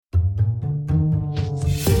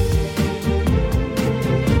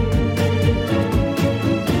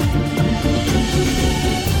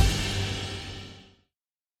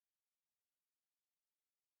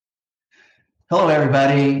Hello,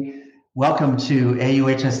 everybody. Welcome to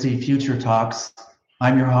AUHSD Future Talks.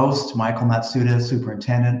 I'm your host, Michael Matsuda,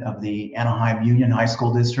 Superintendent of the Anaheim Union High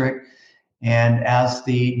School District. And as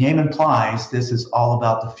the name implies, this is all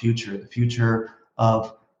about the future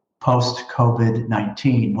of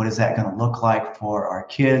post-COVID-19. What is that going to look like for our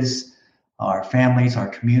kids, our families, our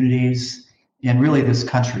communities, and really this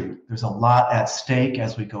country? There's a lot at stake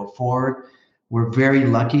as we go forward. We're very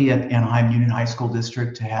lucky at Anaheim Union High School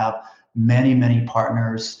District to have many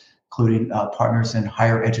partners, including partners in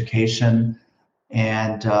higher education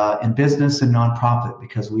and in business and nonprofit,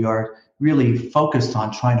 because we are really focused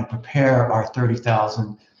on trying to prepare our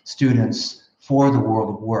 30,000 students for the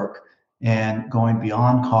world of work and going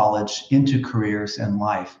beyond college into careers and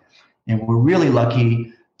life. And we're really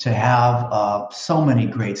lucky to have so many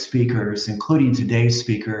great speakers, including today's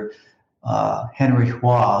speaker, Henry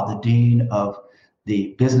Hua, the Dean of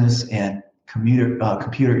the Business and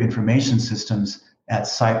Computer Information Systems at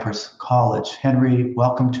Cypress College. Henry,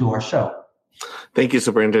 welcome to our show. Thank you,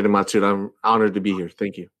 Superintendent Matsuda. I'm honored to be here.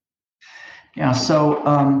 Thank you. Yeah, so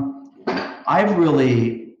I've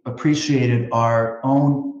really appreciated our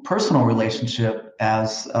own personal relationship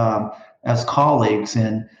as colleagues,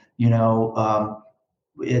 and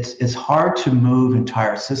it's hard to move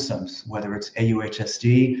entire systems, whether it's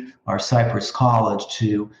AUHSD or Cypress College,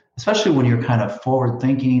 especially when you're kind of forward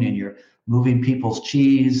thinking and you're moving people's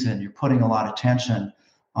cheese and you're putting a lot of tension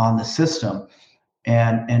on the system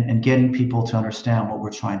and getting people to understand what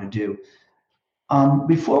we're trying to do.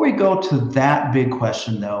 Before we go to that big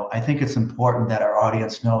question, though, I think it's important that our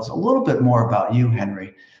audience knows a little bit more about you,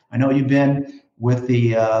 Henry. I know you've been with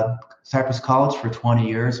the Cypress College for 20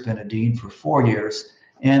 years, been a dean for 4 years,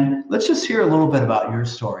 and let's just hear a little bit about your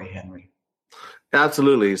story, Henry.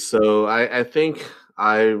 Absolutely. So I think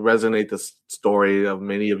I resonate the story of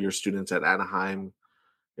many of your students at Anaheim.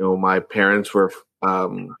 My parents were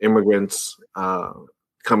immigrants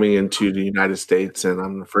coming into the United States, and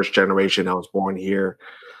I'm the first generation. I was born here,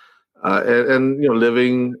 and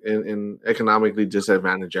living in economically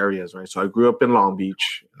disadvantaged areas, right? So I grew up in Long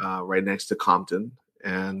Beach, right next to Compton,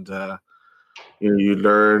 and you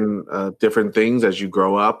learn different things as you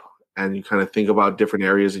grow up, and you kind of think about different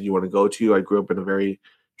areas that you want to go to. I grew up in a very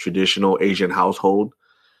traditional Asian household,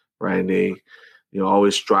 right? And they,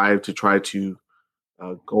 always strive to try to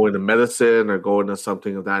go into medicine or go into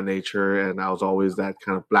something of that nature. And I was always that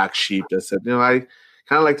kind of black sheep that said, I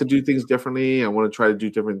kind of like to do things differently. I want to try to do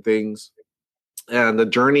different things. And the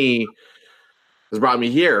journey has brought me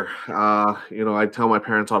here. I tell my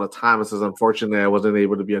parents all the time, I says, unfortunately, I wasn't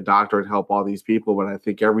able to be a doctor and help all these people. But I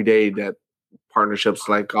think every day that partnerships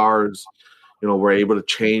like ours, we're able to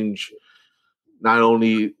change not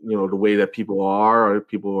only, the way that people are or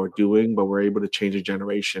people are doing, but we're able to change a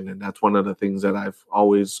generation. And that's one of the things that I've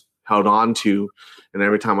always held on to. And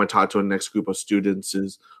every time I talk to the next group of students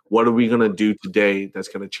is, what are we going to do today that's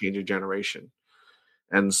going to change a generation?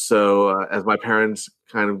 And so as my parents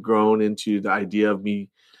kind of grown into the idea of me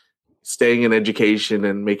staying in education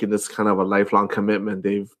and making this kind of a lifelong commitment,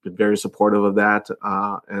 they've been very supportive of that.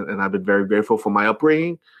 And I've been very grateful for my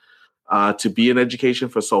upbringing to be in education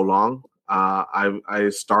for so long. I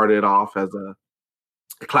started off as a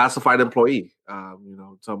classified employee. I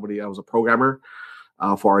was a programmer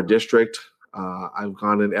for our district. I've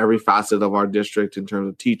gone in every facet of our district in terms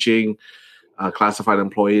of teaching, classified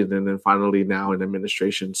employee, and then finally now in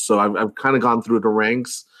administration. So I've kind of gone through the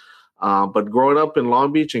ranks. But growing up in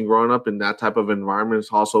Long Beach and growing up in that type of environment has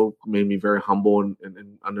also made me very humble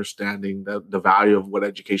and understanding the value of what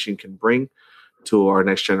education can bring to our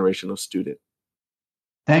next generation of student.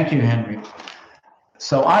 Thank you, Henry.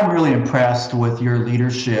 So I'm really impressed with your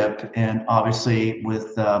leadership, and obviously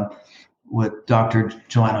with Dr.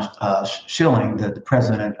 Joanna Schilling, the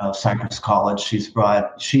president of Cypress College.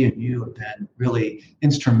 She and you have been really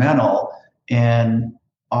instrumental in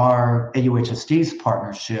our AUHSD's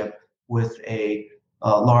partnership with a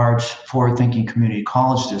large forward-thinking community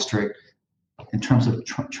college district in terms of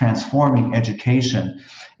transforming education.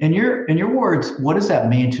 In your words, what does that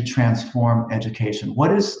mean to transform education?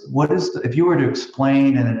 What is if you were to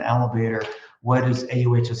explain in an elevator, what is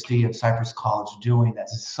AUHSD and Cypress College doing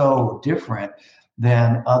that's so different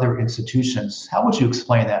than other institutions? How would you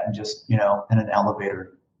explain that in just, in an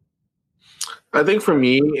elevator? I think for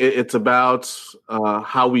me, it's about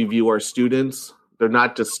how we view our students. They're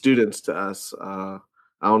not just students to us. I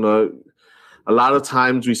don't know. A lot of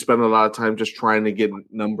times we spend a lot of time just trying to get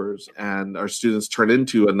numbers, and our students turn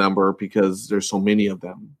into a number because there's so many of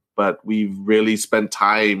them. But we've really spent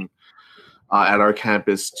time at our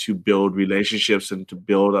campus to build relationships and to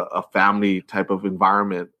build a family type of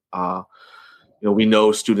environment. We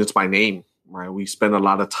know students by name, right? We spend a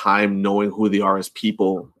lot of time knowing who they are as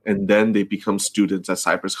people, and then they become students at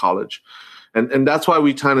Cypress College. And that's why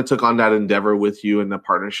we kind of took on that endeavor with you in the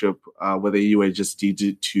partnership with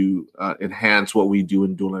AUHSD to enhance what we do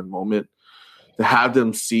in dual enrollment, to have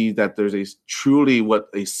them see that there's a truly what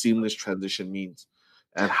a seamless transition means.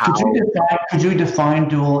 And how could you define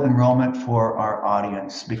dual enrollment for our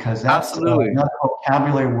audience? Because that's another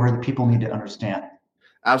vocabulary word people need to understand.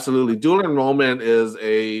 Absolutely. Dual enrollment is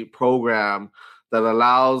a program that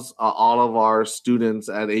allows all of our students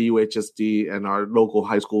at AUHSD and our local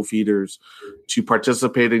high school feeders to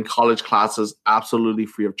participate in college classes absolutely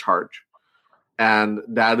free of charge. And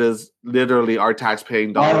that is literally our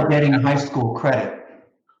tax-paying dollars. While getting high school credit.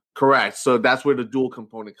 Correct. So that's where the dual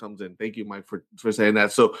component comes in. Thank you, Mike, for saying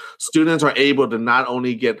that. So students are able to not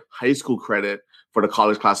only get high school credit for the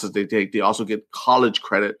college classes they take, they also get college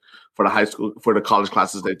credit for the college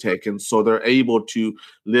classes they take. And so they're able to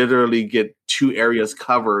literally get two areas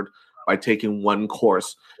covered by taking one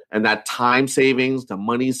course. And that time savings, the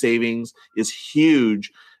money savings is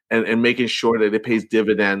huge, and making sure that it pays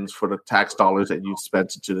dividends for the tax dollars that you've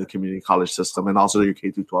spent into the community college system and also your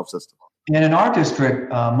K-12 system. And in our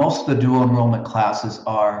district, most of the dual enrollment classes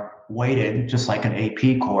are weighted, just like an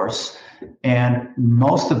AP course. And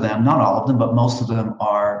most of them, not all of them, but most of them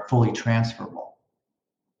are fully transferable,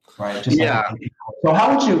 right? Just yeah. Like so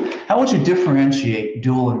how would you differentiate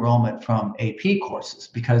dual enrollment from AP courses?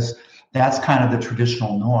 Because that's kind of the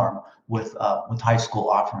traditional norm with high school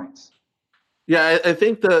offerings. Yeah, I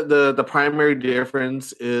think the primary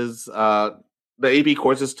difference is the AP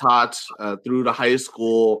course is taught through the high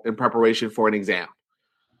school in preparation for an exam.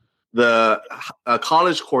 The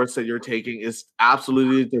college course that you're taking is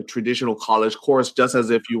absolutely the traditional college course, just as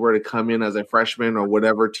if you were to come in as a freshman or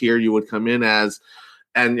whatever tier you would come in as,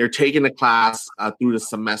 and you're taking the class through the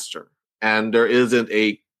semester. And there isn't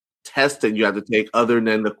a test that you have to take other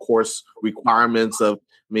than the course requirements of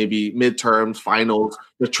maybe midterms, finals,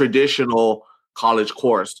 the traditional college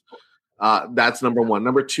course. That's number one.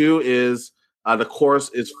 Number two is the course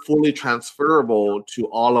is fully transferable to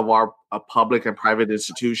all of our public and private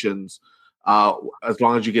institutions as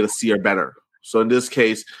long as you get a C or better. So in this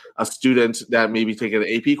case, a student that may be taking an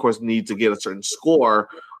AP course needs to get a certain score.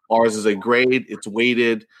 Ours is a grade. It's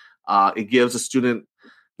weighted. It gives a student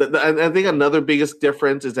and I think another biggest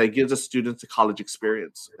difference is that it gives the students a college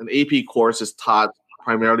experience. An AP course is taught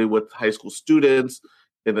primarily with high school students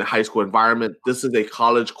in the high school environment. This is a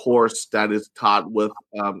college course that is taught with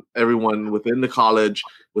everyone within the college,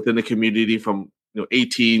 within the community from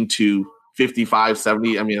 18 to 55,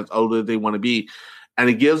 70. I mean, as old as they want to be. And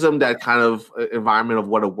it gives them that kind of environment of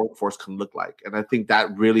what a workforce can look like. And I think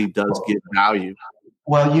that really does give value.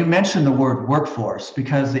 Well, you mentioned the word workforce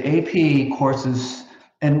because the AP courses,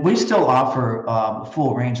 and we still offer a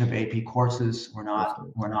full range of AP courses. We're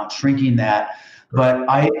not shrinking that. But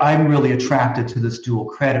I'm really attracted to this dual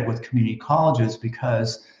credit with community colleges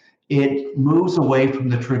because it moves away from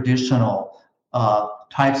the traditional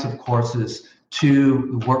types of courses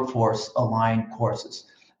to the workforce aligned courses,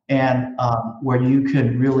 and where you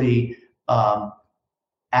can really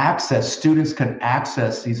students can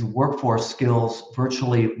access these workforce skills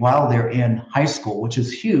virtually while they're in high school, which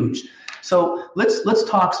is huge. So let's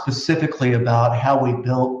talk specifically about how we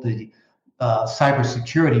built the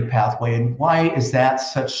cybersecurity pathway, and why is that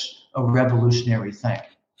such a revolutionary thing?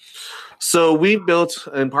 So we built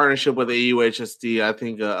in partnership with AUHSD, I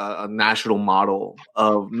think, a national model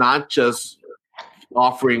of not just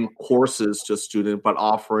offering courses to a student, but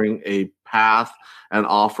offering a path and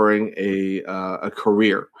offering a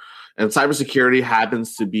career. And cybersecurity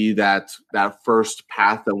happens to be that first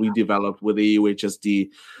path that we developed with AUHSD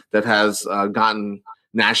that has gotten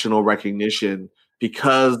national recognition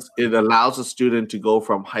because it allows a student to go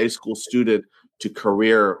from high school student to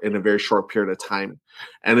career in a very short period of time.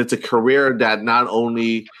 And it's a career that not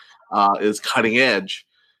only is cutting edge,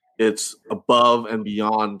 it's above and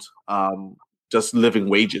beyond just living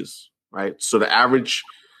wages, right? So the average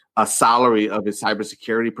salary of a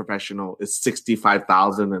cybersecurity professional is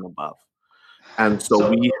 $65,000 and above. And so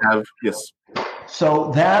we have, yes.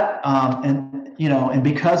 So that, and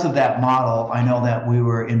because of that model, I know that we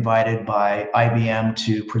were invited by IBM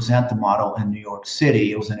to present the model in New York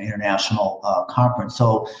City. It was an international conference.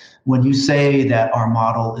 So when you say that our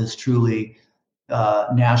model is truly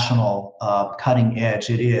national cutting edge,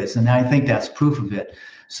 it is. And I think that's proof of it.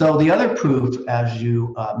 So the other proof, as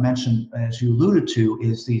you mentioned, as you alluded to,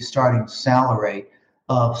 is the starting salary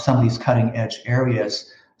of some of these cutting edge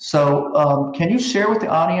areas. So can you share with the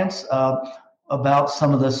audience about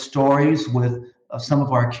some of the stories with some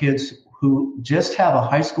of our kids who just have a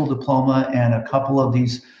high school diploma and a couple of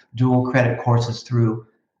these dual credit courses through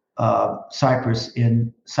Cypress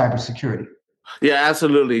in cybersecurity. Yeah,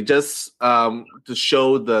 absolutely. Just to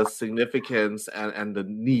show the significance and the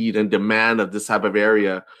need and demand of this type of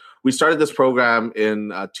area, we started this program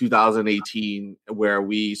in 2018, where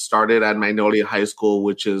we started at Magnolia High School,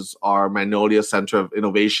 which is our Magnolia Center of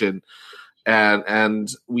Innovation. And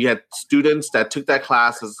we had students that took that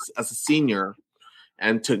class as a senior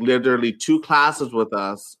and took literally 2 classes with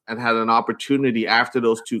us and had an opportunity after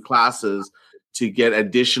those 2 classes to get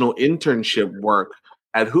additional internship work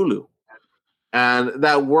at Hulu. And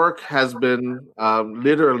that work has been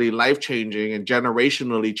literally life-changing and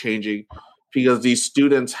generationally changing, because these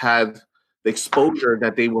students had the exposure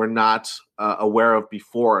that they were not aware of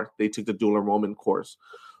before they took the dual enrollment course.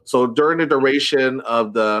 So during the duration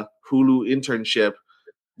of the Hulu internship,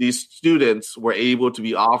 these students were able to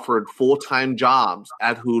be offered full-time jobs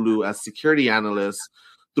at Hulu as security analysts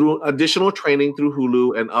through additional training through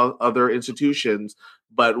Hulu and other institutions,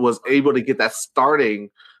 but was able to get that starting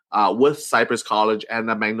with Cypress College and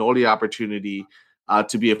the Magnolia opportunity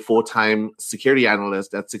to be a full-time security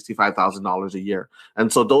analyst at $65,000 a year.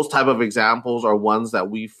 And so those type of examples are ones that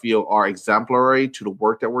we feel are exemplary to the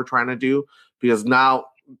work that we're trying to do, because now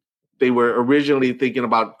they were originally thinking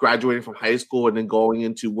about graduating from high school and then going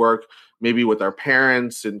into work maybe with our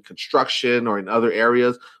parents in construction or in other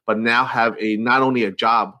areas, but now have not only a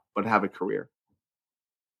job, but have a career.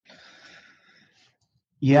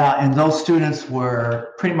 Yeah, and those students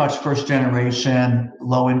were pretty much first generation,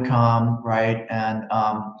 low income, right?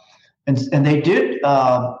 And they did.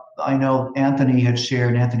 I know Anthony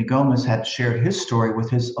Gomez had shared his story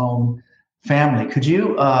with his own family. Could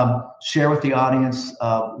you share with the audience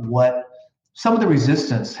what some of the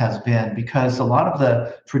resistance has been? Because a lot of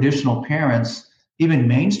the traditional parents, even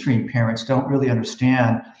mainstream parents, don't really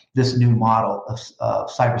understand this new model of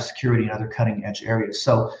cybersecurity and other cutting edge areas.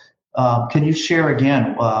 So can you share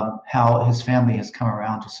again how his family has come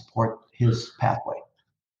around to support his pathway?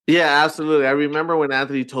 Yeah, absolutely. I remember when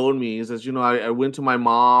Anthony told me, he says, I went to my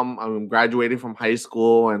mom, I'm graduating from high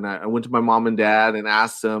school, and I went to my mom and dad and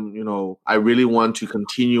asked them, I really want to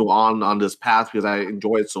continue on this path because I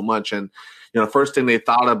enjoy it so much. And, the first thing they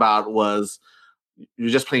thought about was, you're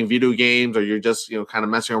just playing video games, or you're just, kind of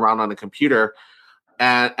messing around on a computer.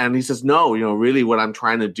 And he says, no, really what I'm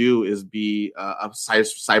trying to do is be a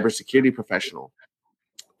cybersecurity professional.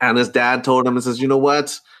 And his dad told him, and says, you know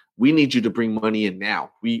what? We need you to bring money in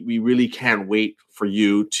now. We really can't wait for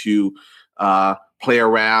you to play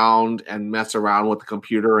around and mess around with the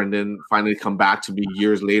computer and then finally come back to me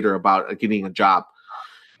years later about getting a job.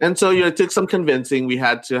 And so, it took some convincing. We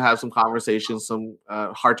had to have some conversations, some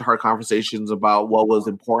heart-to-heart conversations about what was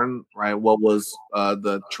important, right? What was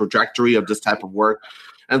the trajectory of this type of work.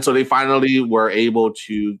 And so they finally were able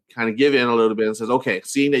to kind of give in a little bit and says, okay,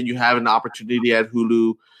 seeing that you have an opportunity at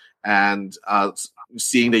Hulu and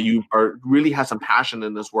seeing that you really have some passion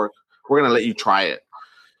in this work, we're going to let you try it.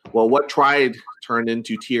 Well, what tried turned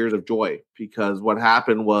into tears of joy, because what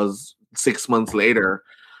happened was 6 months later,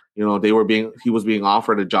 he was being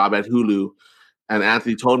offered a job at Hulu. And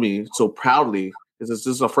Anthony told me so proudly, this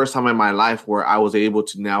is the first time in my life where I was able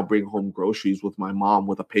to now bring home groceries with my mom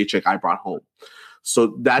with a paycheck I brought home.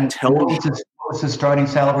 So that tells you. What was his starting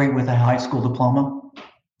salary with a high school diploma?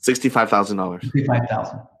 $65,000.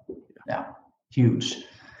 $65,000. Yeah, huge.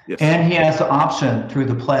 Yes. And he has the option through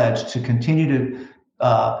the pledge to continue to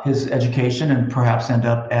his education and perhaps end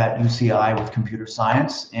up at UCI with computer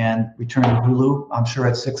science and return to Hulu, I'm sure,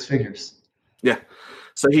 at 6 figures. Yeah.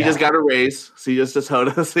 So he just got a raise. So he just told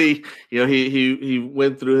us he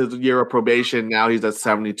went through his year of probation. Now he's at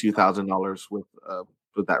 $72,000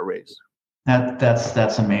 with that raise.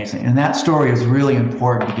 That's amazing. And that story is really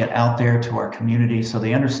important to get out there to our community so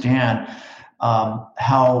they understand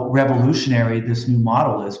how revolutionary this new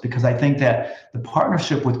model is, because I think that the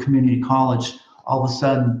partnership with community college, all of a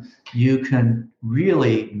sudden you can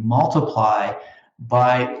really multiply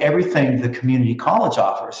by everything the community college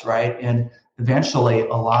offers, right? And eventually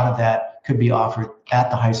a lot of that could be offered at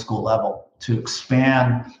the high school level to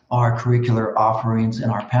expand our curricular offerings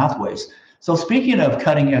and our pathways. So speaking of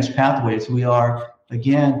cutting edge pathways, we are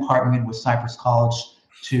again partnering with Cypress College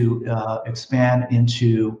to expand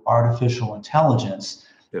into artificial intelligence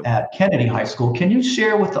at Kennedy High School. Can you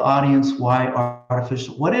share with the audience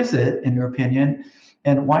what is it in your opinion,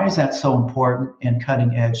 and why is that so important and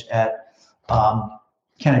cutting edge at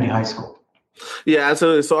Kennedy High School? Yeah,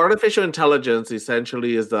 so artificial intelligence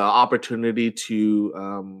essentially is the opportunity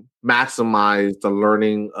to maximize the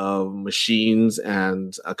learning of machines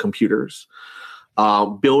and computers,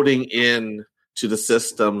 building in to the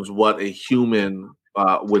systems what a human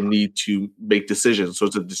would need to make decisions. So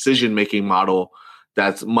it's a decision-making model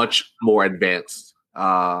that's much more advanced.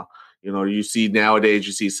 You see nowadays,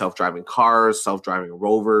 you see self-driving cars, self-driving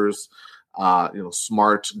rovers,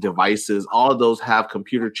 smart devices. All of those have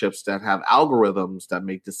computer chips that have algorithms that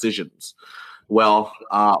make decisions. Well,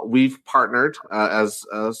 we've partnered, as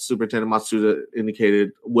Superintendent Matsuda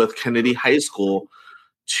indicated, with Kennedy High School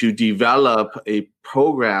to develop a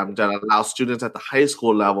program that allows students at the high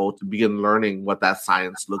school level to begin learning what that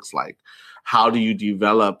science looks like. How do you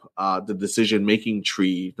develop the decision-making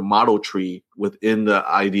tree, the model tree within the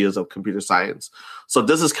ideas of computer science? So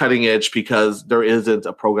this is cutting edge because there isn't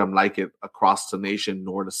a program like it across the nation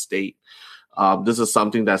nor the state. This is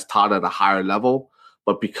something that's taught at a higher level,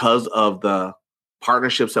 but because of the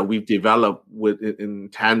partnerships that we've developed in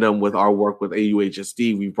tandem with our work with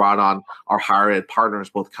AUHSD, we brought on our higher ed partners,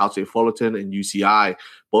 both Cal State Fullerton and UCI,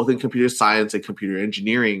 both in computer science and computer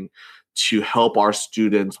engineering, to help our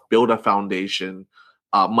students build a foundation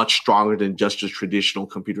much stronger than just a traditional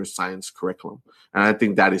computer science curriculum. And I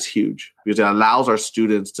think that is huge because it allows our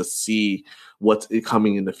students to see what's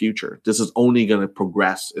coming in the future. This is only going to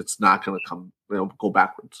progress. It's not going to go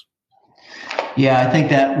backwards. Yeah, I think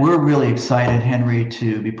that we're really excited, Henry,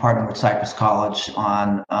 to be partnering with Cypress College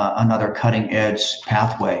on another cutting edge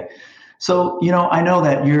pathway. So, I know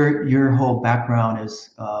that your whole background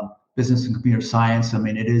is business and computer science. I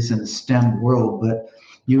mean, it is in the STEM world, but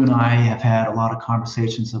you and I have had a lot of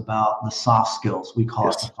conversations about the soft skills. We call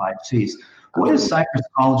it the 5 C's. What is Cypress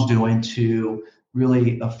College doing to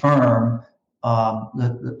really affirm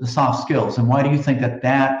the soft skills? And why do you think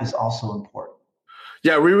that is also important?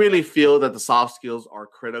 Yeah, we really feel that the soft skills are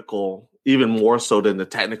critical, even more so than the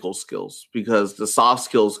technical skills, because the soft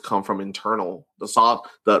skills come from internal.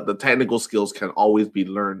 The technical skills can always be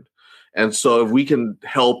learned. And so if we can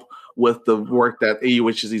help with the work that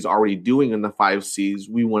AUHSD is already doing in the 5 C's,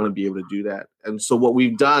 we want to be able to do that. And so what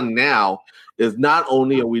we've done now is not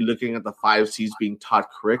only are we looking at the 5 C's being taught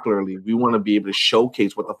curricularly, we want to be able to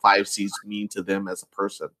showcase what the 5 C's mean to them as a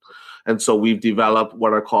person. And so we've developed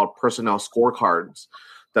what are called personnel scorecards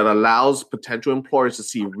that allows potential employers to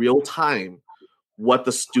see real time what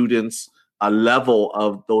the students' level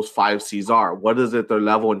of those 5 C's are. What is it their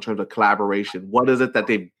level in terms of collaboration? What is it that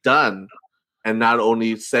they've done and not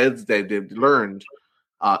only says that they've learned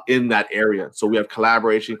in that area? So we have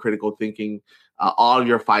collaboration, critical thinking, all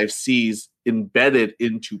your 5 C's embedded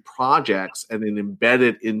into projects and then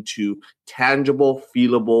embedded into tangible,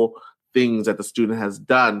 feelable things that the student has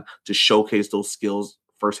done to showcase those skills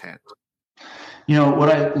firsthand. What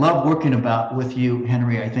I love working about with you,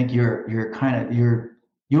 Henry, I think you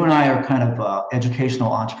and I are kind of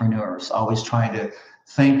educational entrepreneurs, always trying to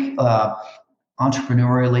think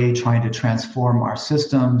entrepreneurially, trying to transform our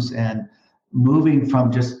systems and moving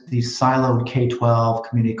from just these siloed K-12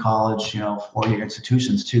 community college, 4-year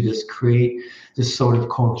institutions to create this sort of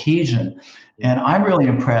cohesion. And I'm really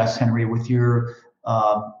impressed, Henry, with your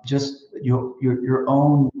your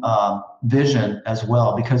own vision as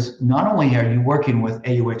well, because not only are you working with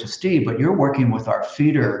AUHSD, but you're working with our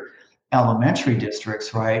feeder elementary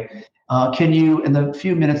districts, right? Can you, in the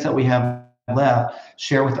few minutes that we have left,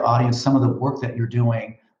 share with the audience some of the work that you're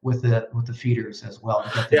doing with the feeders as well to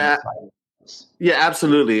get them excited? Yeah,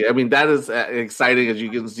 absolutely. I mean, that is exciting. As you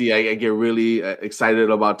can see, I get really excited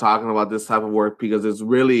about talking about this type of work because it's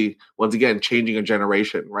really, once again, changing a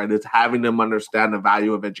generation, right? It's having them understand the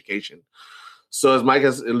value of education. So as Mike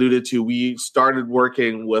has alluded to, we started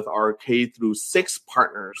working with our K-6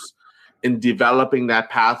 partners in developing that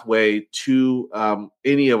pathway to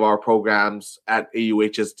any of our programs at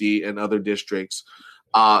AUHSD and other districts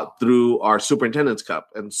through our Superintendent's Cup.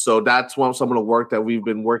 And so that's some of the work that we've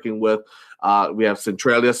been working with. We have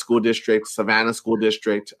Centralia School District, Savannah School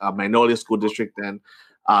District, Magnolia School District, and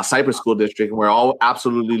Cypress School District. And we're all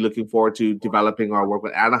absolutely looking forward to developing our work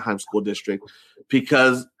with Anaheim School District,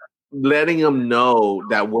 because letting them know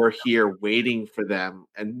that we're here waiting for them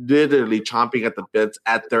and literally chomping at the bits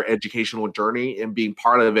at their educational journey and being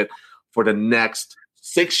part of it for the next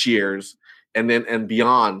 6 years and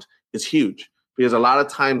beyond is huge. Because a lot of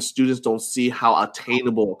times students don't see how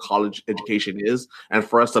attainable college education is. And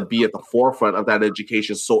for us to be at the forefront of that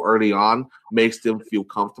education so early on makes them feel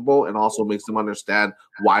comfortable and also makes them understand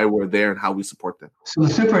why we're there and how we support them. So the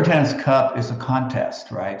Superintendent's Cup is a contest,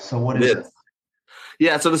 right? So what is it?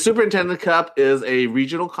 Yeah, so the Superintendent Cup is a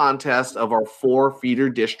regional contest of our 4 feeder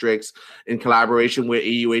districts in collaboration with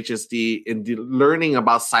AUHSD in learning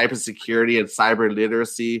about cybersecurity and cyber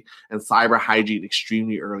literacy and cyber hygiene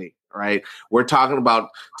extremely early, right? We're talking about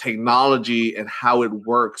technology and how it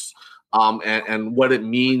works and what it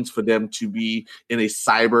means for them to be in a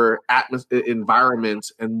cyber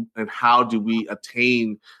environment, and how do we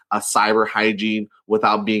attain a cyber hygiene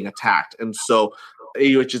without being attacked. And so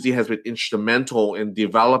AUHSD has been instrumental in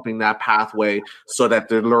developing that pathway so that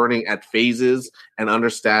they're learning at phases and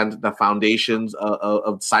understand the foundations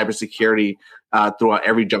of cybersecurity throughout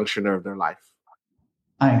every junction of their life.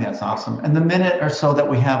 I think that's awesome. And the minute or so that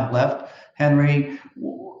we have left, Henry,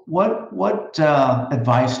 what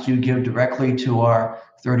advice do you give directly to our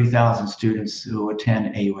 30,000 students who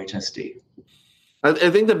attend AUHSD? I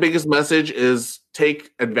think the biggest message is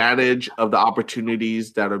take advantage of the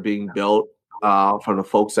opportunities that are being built from the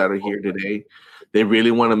folks that are here today. They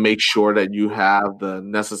really want to make sure that you have the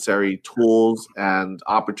necessary tools and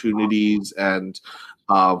opportunities and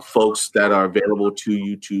folks that are available to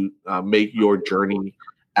you to make your journey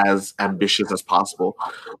as ambitious as possible.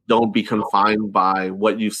 Don't be confined by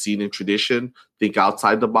what you've seen in tradition. Think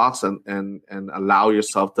outside the box and allow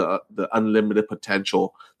yourself the unlimited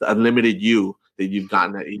potential, the unlimited you that you've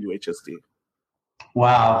gotten at AUHSD.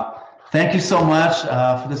 Wow. Thank you so much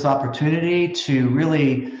for this opportunity to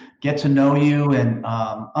really get to know you and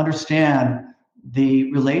understand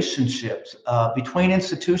the relationships between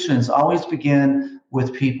institutions always begin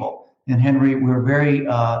with people. And Henry, we're very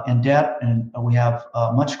in depth, and we have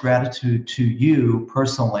much gratitude to you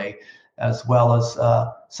personally, as well as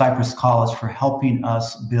Cypress College for helping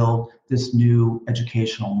us build this new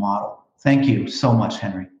educational model. Thank you so much,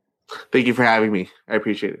 Henry. Thank you for having me. I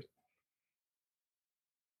appreciate it.